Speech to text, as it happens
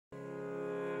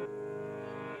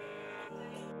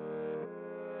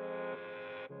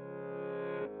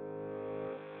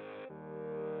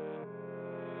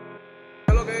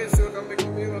back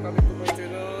to me, welcome to my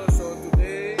channel. So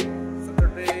today,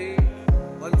 Saturday,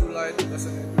 1 July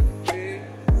 2023.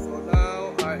 So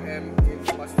now I am in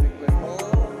Pacific Place Mall.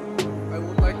 I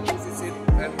would like to visit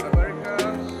atAmerica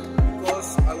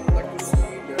because I would like to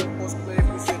see the cosplay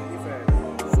fusion event.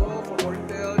 So for more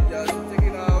detail, just check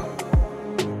it out.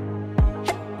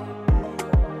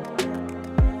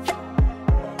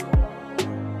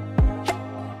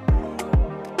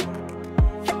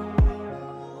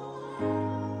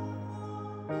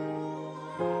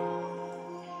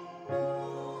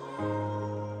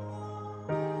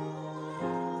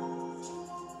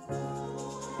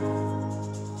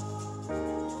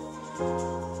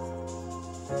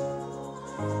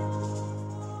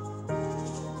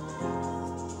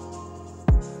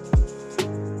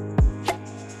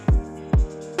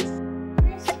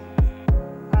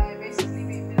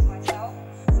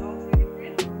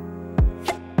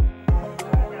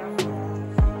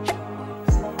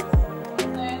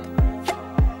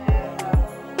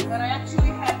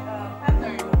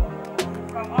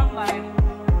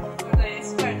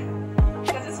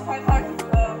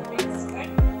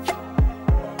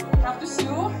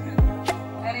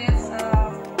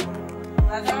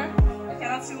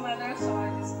 Leather, so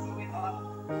I just glue it on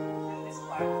in this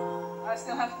part. I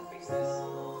still have to fix this,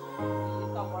 the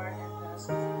cover and the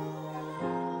screw.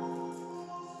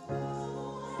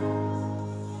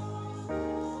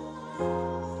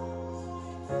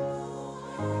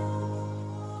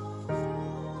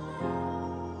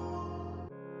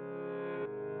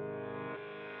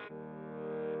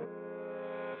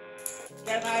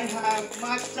 Can I have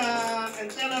Matcha and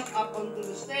Taylor up onto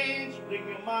the stage? Bring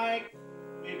your mic.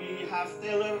 Maybe have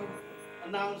Taylor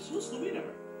announce who's the winner.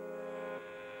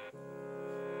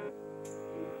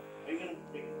 Are you gonna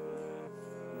bring it?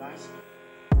 Nice.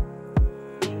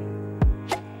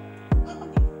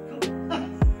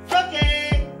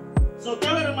 Okay. So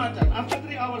Taylor and Matcha, after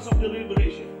 3 hours of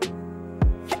deliberation,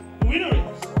 the winner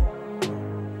is.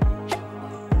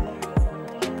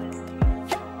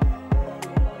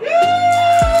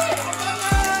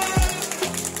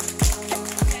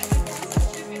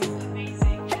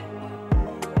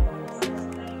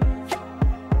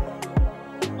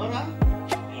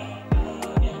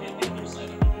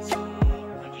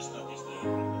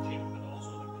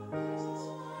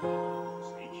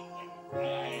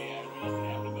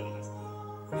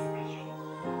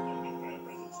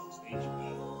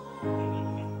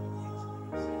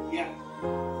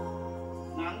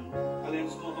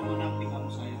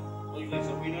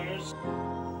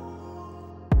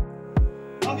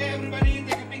 Okay, everybody,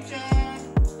 take a picture.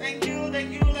 Thank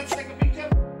you. Let's take a picture.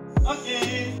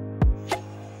 Okay.